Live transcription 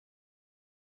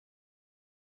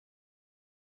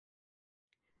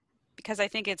because I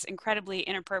think it's incredibly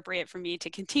inappropriate for me to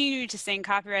continue to sing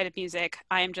copyrighted music,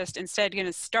 I am just instead going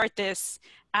to start this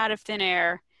out of thin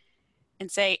air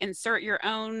and say, insert your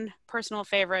own personal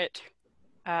favorite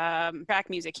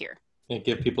track music here. And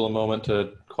give people a moment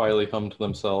to quietly hum to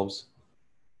themselves.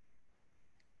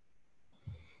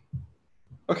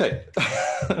 Okay,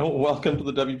 welcome to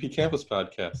the WPCampus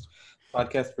Podcast.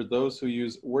 Podcast for those who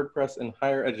use WordPress in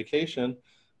higher education.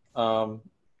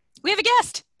 We have a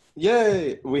guest!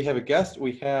 Yay! We have a guest.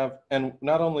 And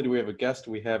not only do we have a guest,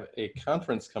 we have a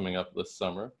conference coming up this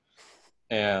summer.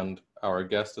 And our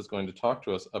guest is going to talk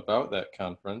to us about that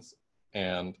conference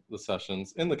and the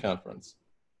sessions in the conference.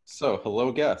 So,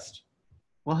 hello, guest.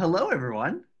 Well, hello,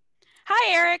 everyone.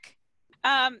 Hi, Eric.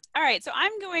 All right, so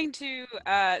I'm going to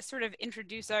sort of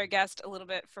introduce our guest a little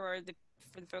bit for the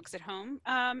folks at home.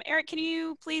 Eric, can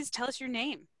you please tell us your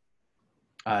name?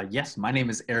 Yes, my name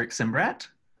is Eric Sembrat.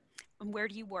 And where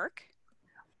do you work?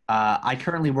 I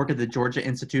currently work at the Georgia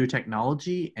Institute of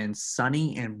Technology in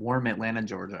sunny and warm Atlanta,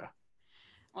 Georgia.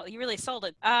 Well, you really sold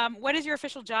it. What is your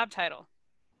official job title?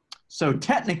 So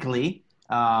technically,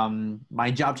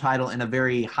 my job title in a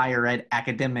very higher ed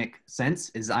academic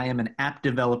sense is I am an app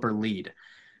developer lead.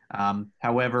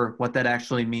 However, what that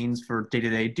actually means for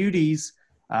day-to-day duties,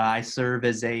 I serve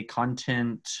as a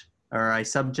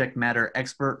subject matter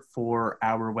expert for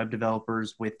our web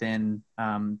developers within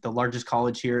the largest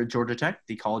college here at Georgia Tech,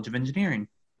 the College of Engineering.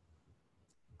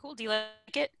 Cool. Do you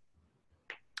like it?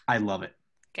 I love it.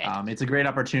 Okay. It's a great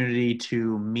opportunity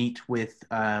to meet with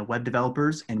web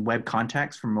developers and web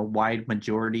contacts from a wide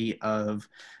majority of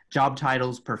job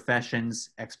titles, professions,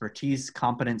 expertise,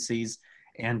 competencies,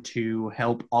 and to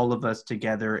help all of us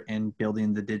together in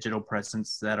building the digital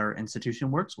presence that our institution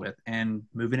works with and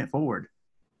moving it forward.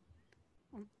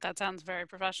 That sounds very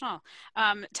professional.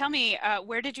 Tell me,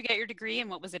 where did you get your degree and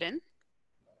what was it in?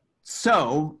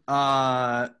 So,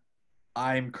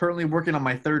 I'm currently working on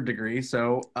my third degree.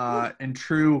 So in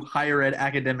true higher ed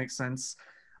academic sense,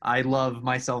 I love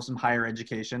myself some higher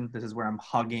education. This is where I'm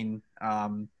hugging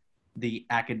the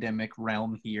academic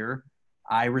realm here.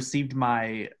 I received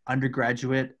my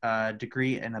undergraduate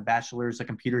degree in a bachelor's of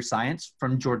computer science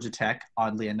from Georgia Tech,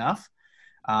 oddly enough.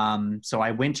 So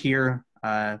I went here,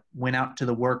 went out to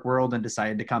the work world and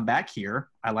decided to come back here.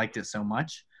 I liked it so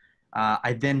much.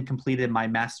 I then completed my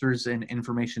master's in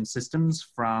information systems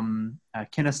from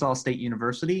Kennesaw State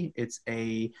University. It's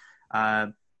a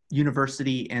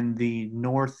university in the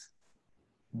northwest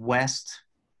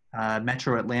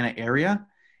metro Atlanta area.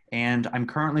 And I'm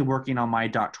currently working on my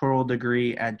doctoral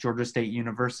degree at Georgia State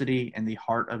University in the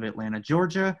heart of Atlanta,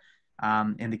 Georgia,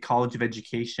 in the College of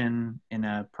Education in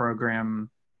a program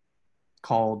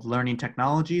called Learning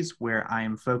Technologies, where I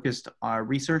am focused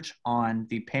research on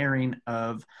the pairing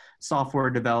of software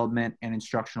development and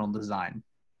instructional design.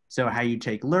 So how you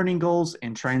take learning goals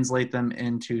and translate them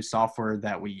into software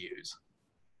that we use.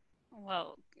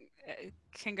 Well,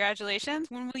 congratulations.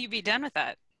 When will you be done with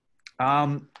that?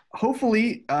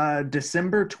 Hopefully,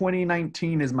 December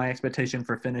 2019 is my expectation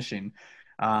for finishing.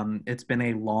 It's been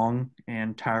a long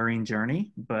and tiring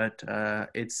journey, but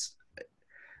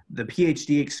the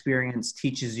PhD experience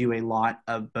teaches you a lot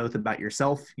of both about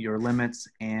yourself, your limits,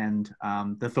 and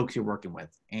the folks you're working with.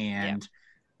 And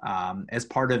as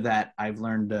part of that, I've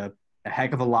learned a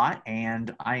heck of a lot,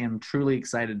 and I am truly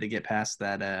excited to get past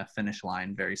that finish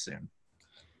line very soon.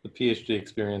 The PhD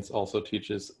experience also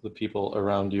teaches the people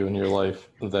around you in your life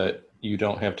that you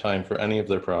don't have time for any of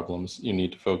their problems. You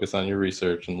need to focus on your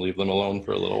research and leave them alone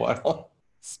for a little while.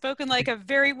 Spoken like a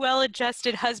very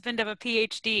well-adjusted husband of a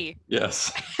PhD.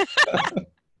 Yes.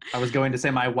 I was going to say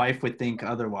my wife would think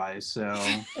otherwise. So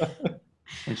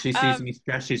when she sees me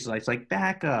stressed, she's like,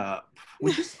 back up,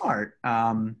 which is smart.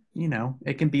 You know,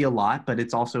 it can be a lot, but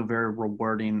it's also very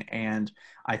rewarding. And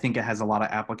I think it has a lot of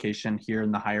application here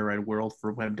in the higher ed world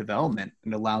for web development.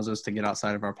 It allows us to get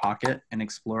outside of our pocket and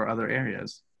explore other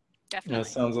areas. Definitely. Yeah, it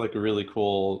sounds like a really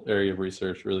cool area of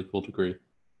research, really cool degree.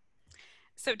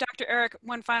 So, Dr. Eric,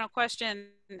 one final question.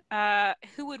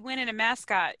 Who would win in a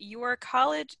mascot? Your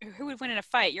college, who would win in a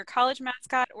fight? Your college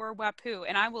mascot or Wapuu?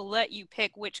 And I will let you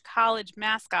pick which college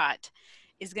mascot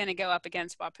is going to go up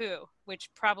against Wapuu, which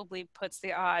probably puts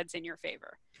the odds in your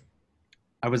favor.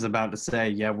 I was about to say,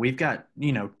 yeah, we've got,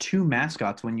 two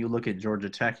mascots when you look at Georgia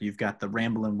Tech. You've got the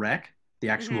Ramblin' Wreck, the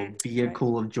actual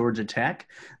vehicle of Georgia Tech,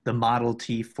 the Model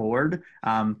T Ford,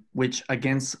 which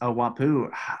against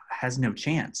Wapuu has no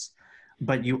chance.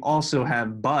 But you also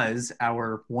have Buzz,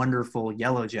 our wonderful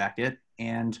yellow jacket,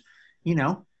 and,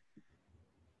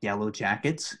 yellow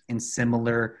jackets and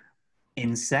similar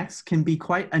insects can be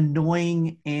quite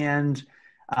annoying and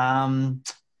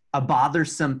a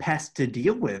bothersome pest to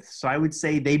deal with. So I would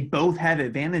say they both have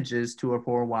advantages to a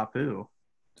poor Wapuu.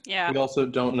 Yeah, We also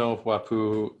don't know if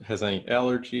Wapuu has any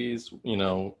allergies. You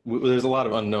know, there's a lot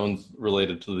of unknowns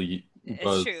related to the it's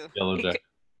buzz true. yellowjacket.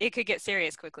 It could get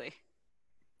serious quickly.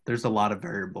 There's a lot of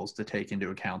variables to take into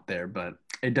account there, but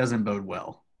it doesn't bode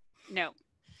well. No.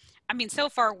 I mean, so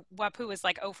far, Wapuu is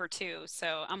like 0 for 2,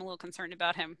 so I'm a little concerned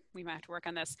about him. We might have to work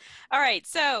on this. All right,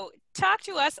 so talk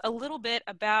to us a little bit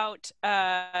about,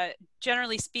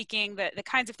 generally speaking, the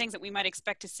kinds of things that we might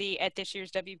expect to see at this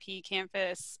year's WP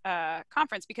Campus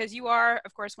conference, because you are,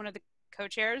 of course, one of the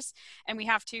co-chairs, and we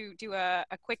have to do a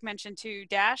quick mention to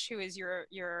Dash, who is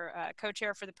your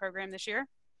co-chair for the program this year.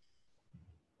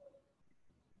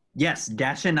 Yes,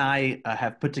 Dash and I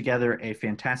have put together a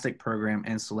fantastic program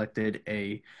and selected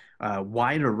a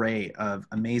wide array of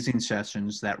amazing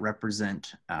sessions that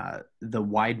represent the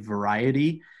wide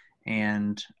variety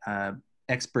and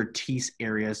expertise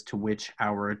areas to which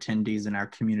our attendees and our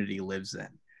community lives in.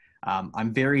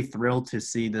 I'm very thrilled to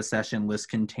see the session list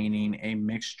containing a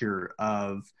mixture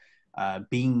of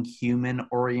being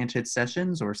human-oriented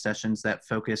sessions, or sessions that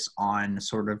focus on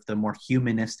sort of the more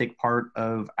humanistic part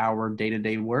of our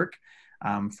day-to-day work.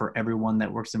 For everyone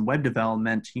that works in web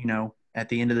development, you know, at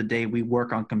the end of the day, we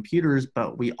work on computers,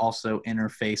 but we also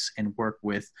interface and work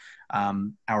with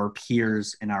our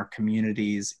peers in our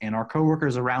communities and our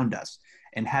coworkers around us.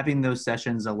 And having those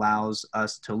sessions allows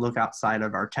us to look outside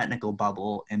of our technical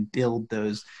bubble and build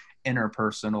those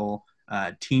interpersonal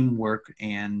teamwork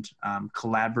and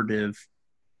collaborative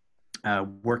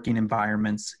working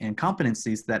environments and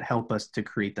competencies that help us to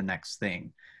create the next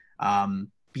thing.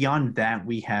 Beyond that,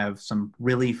 we have some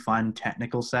really fun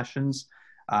technical sessions.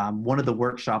 One of the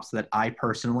workshops that I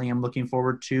personally am looking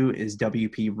forward to is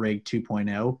WP Rig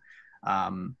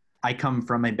 2.0. I come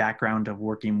from a background of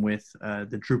working with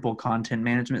the Drupal content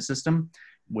management system,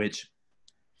 which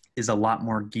is a lot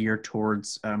more geared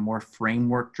towards more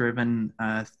framework-driven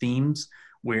themes,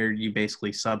 where you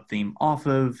basically sub-theme off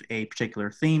of a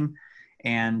particular theme.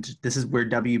 And this is where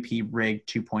WP Rig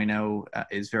 2.0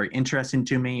 is very interesting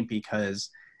to me, because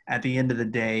at the end of the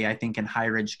day, I think in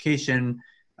higher education,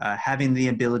 having the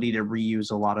ability to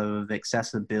reuse a lot of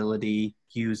accessibility,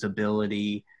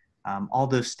 usability, all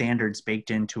those standards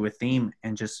baked into a theme,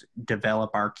 and just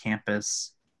develop our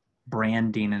campus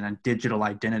branding and a digital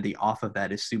identity off of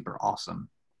that is super awesome.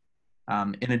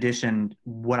 In addition,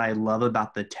 what I love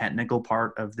about the technical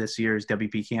part of this year's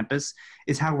WP Campus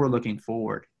is how we're looking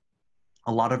forward.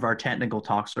 A lot of our technical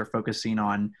talks are focusing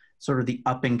on sort of the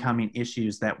up and coming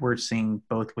issues that we're seeing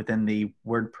both within the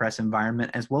WordPress environment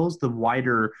as well as the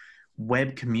wider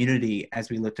web community as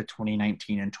we look to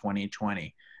 2019 and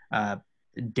 2020.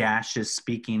 Dash is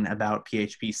speaking about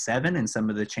PHP 7 and some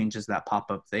of the changes that pop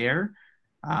up there.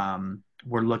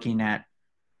 We're looking at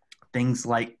things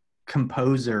like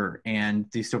Composer and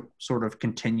the sort of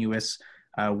continuous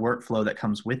workflow that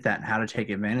comes with that, and how to take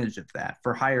advantage of that.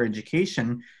 For higher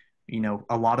education, you know,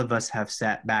 a lot of us have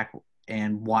sat back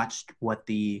and watched what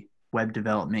the web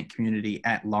development community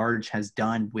at large has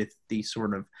done with the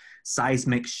sort of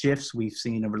seismic shifts we've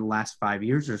seen over the last 5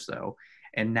 years or so.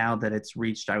 And now that it's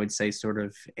reached, I would say, sort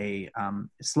of a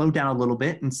slowed down a little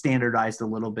bit and standardized a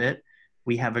little bit,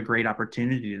 we have a great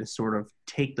opportunity to sort of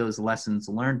take those lessons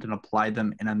learned and apply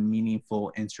them in a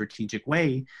meaningful and strategic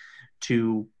way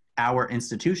to our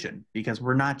institution, because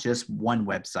we're not just one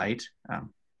website.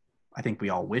 I think we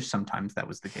all wish sometimes that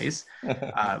was the case.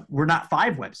 We're not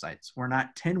 5 websites. We're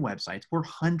not 10 websites. We're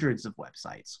hundreds of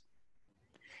websites.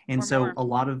 And so more. a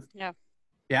lot of,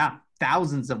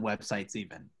 thousands of websites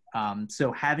even.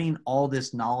 So having all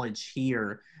this knowledge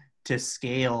here to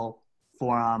scale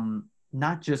from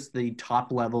not just the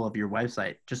top level of your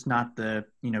website, just not the,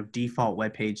 you know, default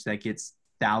web page that gets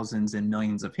thousands and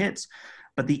millions of hits,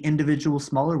 but the individual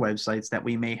smaller websites that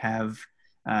we may have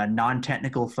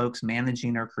non-technical folks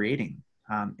managing or creating.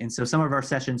 And so some of our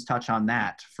sessions touch on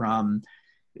that, from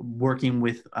working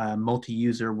with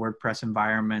multi-user WordPress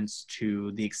environments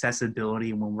to the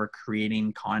accessibility when we're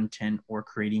creating content or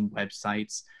creating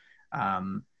websites,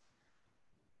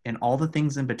 and all the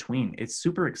things in between. It's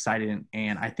super exciting,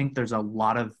 and I think there's a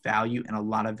lot of value and a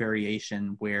lot of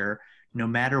variation where no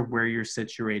matter where you're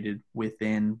situated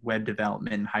within web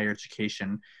development and higher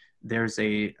education, there's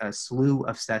a slew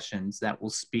of sessions that will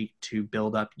speak to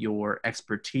build up your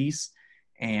expertise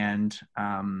and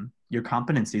your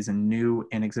competencies in new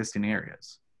and existing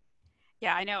areas.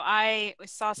 Yeah, I know. I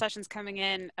saw sessions coming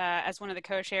in as one of the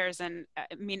co-chairs, and I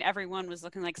mean, everyone was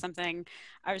looking like something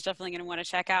I was definitely going to want to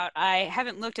check out. I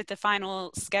haven't looked at the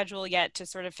final schedule yet to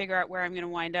sort of figure out where I'm going to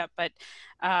wind up, but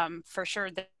for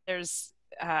sure there's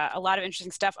a lot of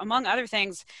interesting stuff. Among other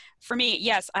things, for me,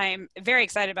 yes, I'm very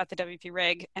excited about the WP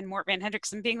Rig and Mort Van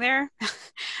Hendrickson being there.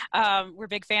 We're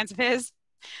big fans of his.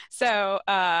 So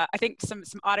I think some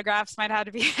autographs might have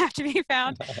to be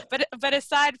found. But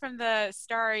aside from the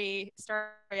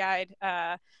starry-eyed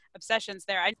obsessions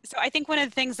there, so I think one of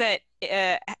the things that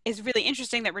is really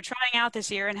interesting that we're trying out this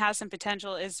year and has some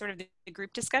potential is sort of the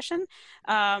group discussion.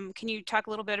 Can you talk a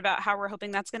little bit about how we're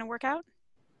hoping that's going to work out?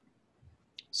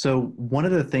 So one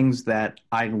of the things that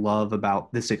I love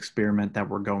about this experiment that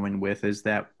we're going with is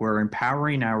that we're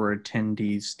empowering our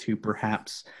attendees to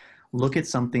perhaps look at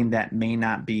something that may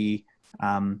not be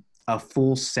a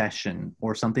full session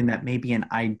or something that may be an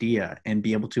idea and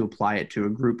be able to apply it to a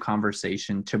group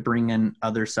conversation to bring in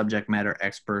other subject matter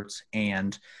experts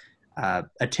and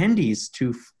attendees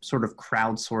to sort of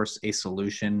crowdsource a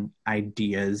solution,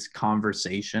 ideas,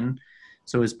 conversation.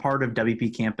 So as part of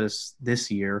WP Campus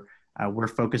this year, we're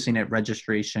focusing at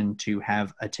registration to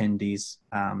have attendees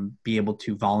be able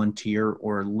to volunteer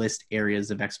or list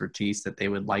areas of expertise that they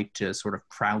would like to sort of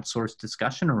crowdsource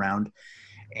discussion around.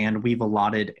 And we've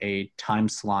allotted a time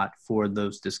slot for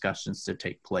those discussions to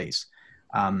take place.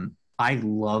 I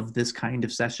love this kind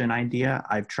of session idea.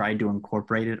 I've tried to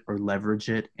incorporate it or leverage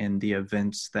it in the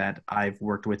events that I've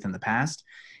worked with in the past.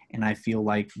 And I feel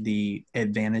like the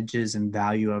advantages and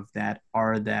value of that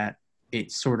are that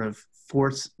it sort of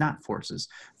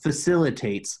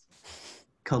facilitates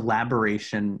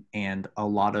collaboration and a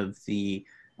lot of the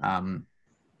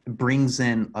brings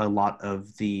in a lot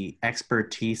of the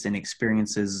expertise and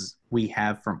experiences we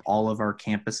have from all of our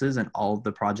campuses and all of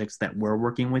the projects that we're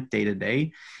working with day to day,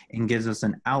 and gives us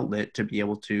an outlet to be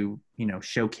able to,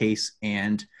 showcase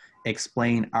and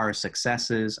explain our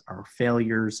successes, our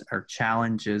failures, our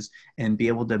challenges, and be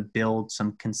able to build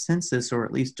some consensus or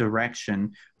at least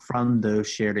direction from those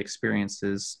shared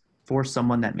experiences for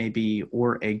someone that may be,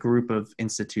 or a group of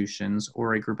institutions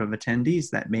or a group of attendees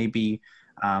that may be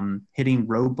hitting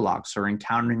roadblocks or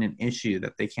encountering an issue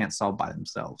that they can't solve by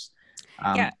themselves.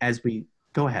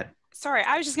 Go ahead. Sorry,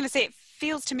 I was just going to say, it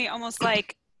feels to me almost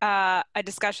like a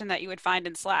discussion that you would find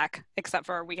in Slack, except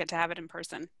for we get to have it in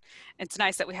person. It's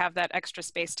nice that we have that extra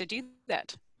space to do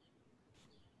that.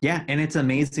 Yeah, and it's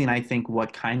amazing, I think,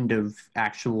 what kind of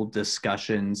actual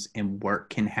discussions and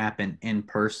work can happen in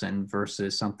person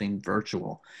versus something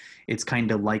virtual. It's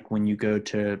kind of like when you go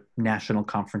to national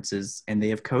conferences and they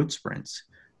have code sprints.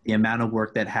 The amount of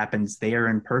work that happens there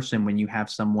in person when you have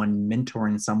someone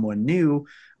mentoring someone new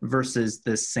versus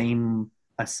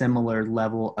a similar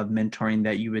level of mentoring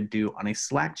that you would do on a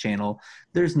Slack channel,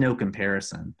 there's no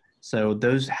comparison. So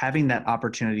having that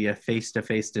opportunity of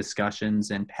face-to-face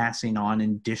discussions and passing on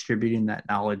and distributing that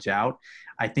knowledge out,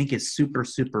 I think is super,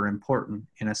 super important,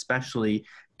 and especially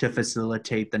to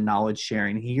facilitate the knowledge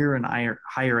sharing here in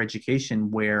higher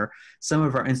education, where some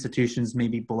of our institutions may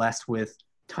be blessed with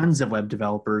tons of web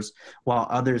developers, while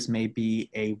others may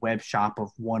be a web shop of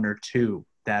one or two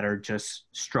that are just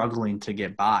struggling to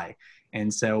get by.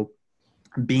 And so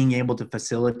being able to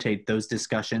facilitate those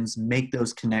discussions, make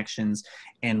those connections,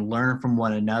 and learn from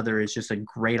one another is just a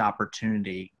great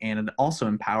opportunity. And it also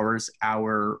empowers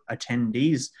our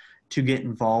attendees to get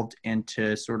involved and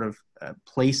to sort of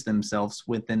place themselves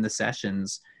within the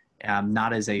sessions,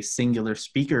 not as a singular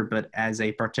speaker, but as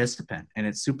a participant. And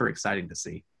it's super exciting to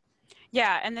see.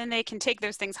 Yeah, and then they can take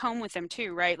those things home with them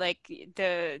too, right? Like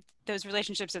those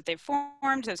relationships that they've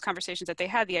formed, those conversations that they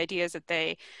had, the ideas that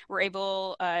they were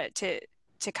able to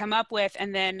come up with,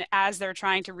 and then as they're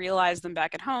trying to realize them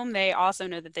back at home, they also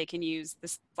know that they can use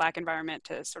the Slack environment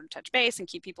to sort of touch base and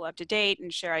keep people up to date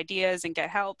and share ideas and get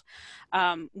help,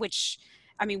 which,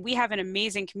 I mean, we have an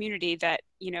amazing community that,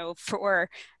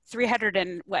 for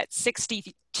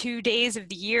 362 days of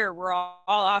the year, we're all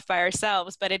off by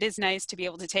ourselves, but it is nice to be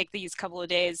able to take these couple of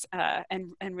days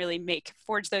and really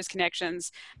forge those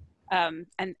connections and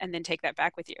then take that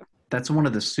back with you. That's one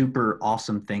of the super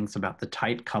awesome things about the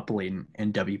tight coupling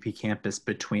in WP Campus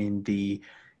between the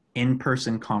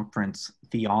in-person conference,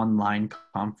 the online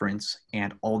conference,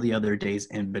 and all the other days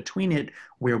in between it,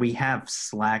 where we have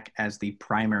Slack as the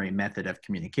primary method of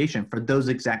communication for those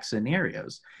exact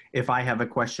scenarios. If I have a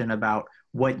question about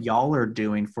what y'all are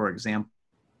doing, for example,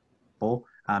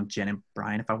 Jen and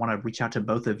Brian, if I want to reach out to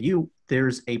both of you,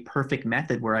 there's a perfect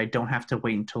method where I don't have to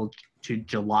wait until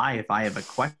July if I have a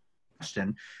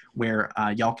question, where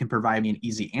y'all can provide me an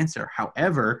easy answer.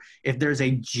 However, if there's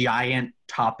a giant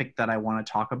topic that I want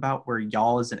to talk about where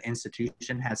y'all as an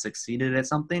institution has succeeded at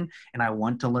something and I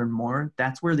want to learn more,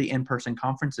 that's where the in-person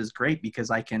conference is great, because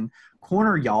I can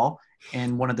corner y'all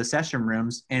in one of the session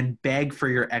rooms and beg for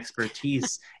your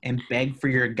expertise and beg for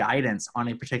your guidance on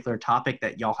a particular topic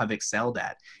that y'all have excelled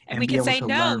at. And we can say,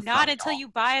 no, not until you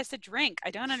buy us a drink.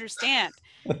 I don't understand.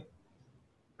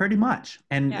 Pretty much.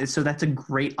 And Yeah. so that's a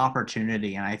great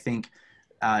opportunity. And I think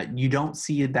you don't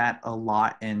see that a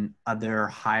lot in other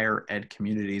higher ed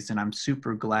communities. And I'm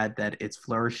super glad that it's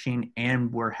flourishing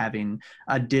and we're having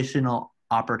additional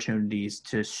opportunities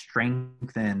to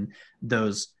strengthen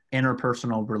those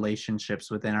interpersonal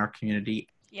relationships within our community.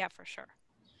 Yeah, for sure.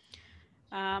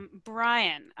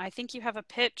 Brian, I think you have a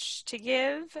pitch to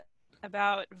give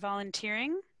about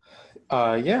volunteering.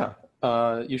 Yeah,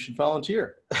 you should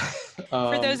volunteer.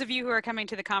 For those of you who are coming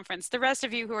to the conference, the rest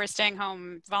of you who are staying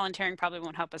home, volunteering probably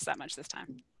won't help us that much this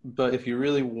time. But if you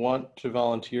really want to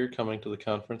volunteer, coming to the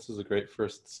conference is a great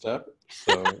first step.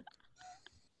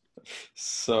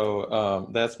 So,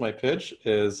 that's my pitch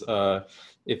is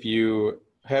if you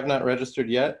have not registered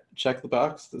yet, check the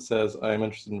box that says I'm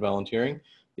interested in volunteering.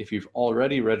 If you've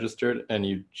already registered and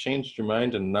you changed your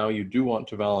mind and now you do want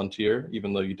to volunteer,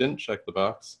 even though you didn't check the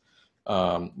box,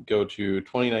 go to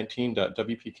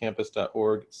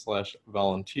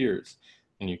 2019.wpcampus.org/volunteers,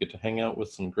 and you get to hang out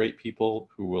with some great people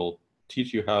who will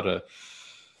teach you how to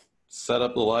set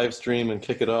up the live stream and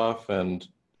kick it off and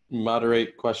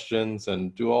moderate questions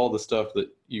and do all the stuff that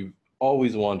you've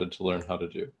always wanted to learn how to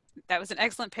do. That was an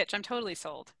excellent pitch. I'm totally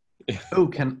sold. Oh,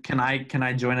 can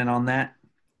I join in on that?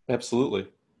 Absolutely.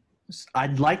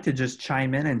 I'd like to just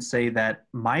chime in and say that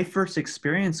my first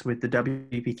experience with the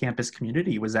WP Campus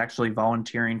community was actually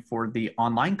volunteering for the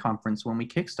online conference when we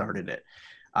kickstarted it.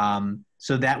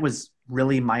 So that was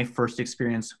really my first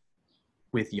experience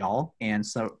with y'all. And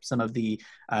so some of the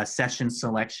session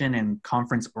selection and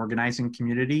conference organizing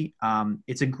community,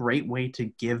 it's a great way to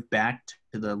give back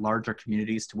to the larger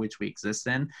communities to which we exist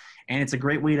in. And it's a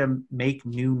great way to make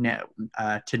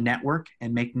to network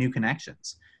and make new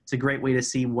connections. It's a great way to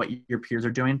see what your peers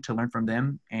are doing, to learn from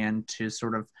them, and to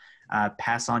sort of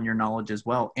pass on your knowledge as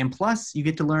well. And plus, you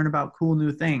get to learn about cool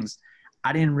new things.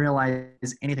 I didn't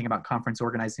realize anything about conference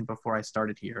organizing before I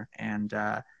started here. And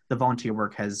the volunteer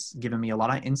work has given me a lot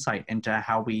of insight into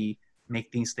how we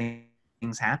make these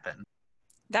things happen.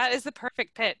 That is the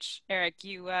perfect pitch, Eric.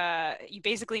 You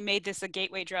basically made this a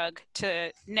gateway drug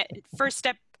to first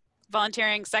step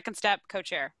volunteering, second step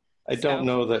co-chair. I don't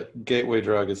know that gateway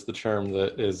drug is the term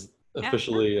that is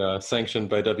officially sanctioned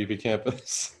by WP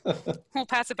Campus. We'll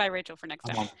pass it by Rachel for next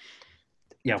time.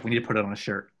 Yeah, we need to put it on a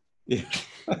shirt. Yeah.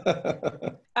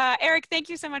 Eric, thank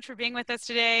you so much for being with us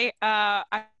today.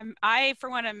 I,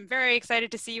 for one, am very excited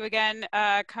to see you again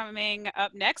coming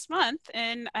up next month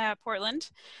in Portland.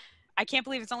 I can't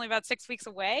believe it's only about 6 weeks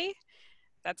away.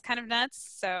 That's kind of nuts.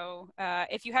 So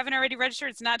if you haven't already registered,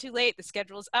 it's not too late. The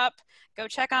schedule is up. Go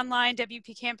check online,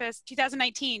 WPCampus,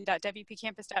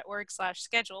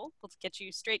 2019.wpcampus.org/schedule. We'll get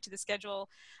you straight to the schedule.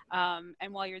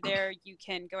 And while you're there, you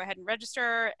can go ahead and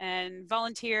register and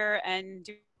volunteer and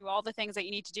do all the things that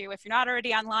you need to do. If you're not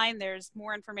already online, there's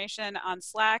more information on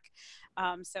Slack.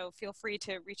 So feel free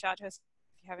to reach out to us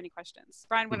if you have any questions.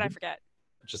 Brian, what did I forget?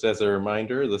 Just as a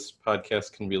reminder, this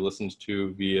podcast can be listened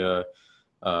to via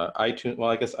iTunes. Well,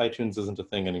 I guess iTunes isn't a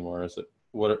thing anymore, is it?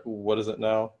 What is it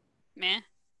now? Meh.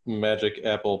 Magic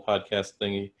Apple podcast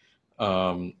thingy,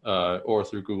 or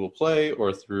through Google Play,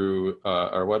 or through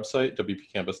our website,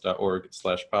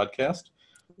 wpcampus.org/podcast.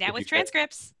 Now with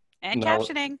transcripts and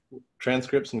captioning.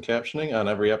 Transcripts and captioning on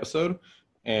every episode.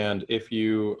 And if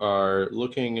you are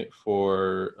looking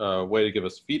for a way to give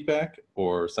us feedback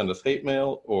or send us hate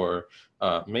mail, or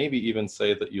maybe even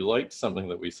say that you liked something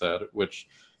that we said, which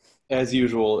as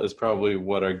usual is probably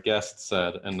what our guest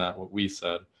said and not what we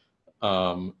said,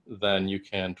 then you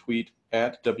can tweet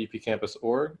at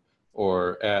WPCampus.org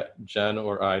or at Jen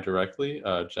or I directly.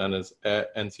 Jen is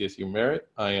at NCSU Merit.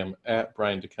 I am at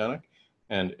Brian DeConinck.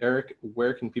 And Eric,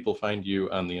 where can people find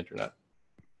you on the internet?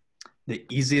 The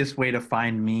easiest way to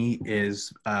find me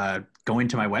is going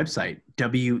to my website,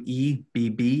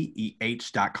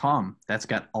 webbeh.com. That's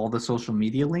got all the social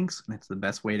media links, and it's the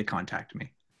best way to contact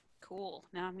me. Cool.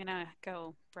 Now I'm going to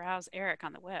go browse Eric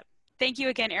on the web. Thank you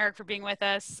again, Eric, for being with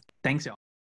us. Thanks, y'all.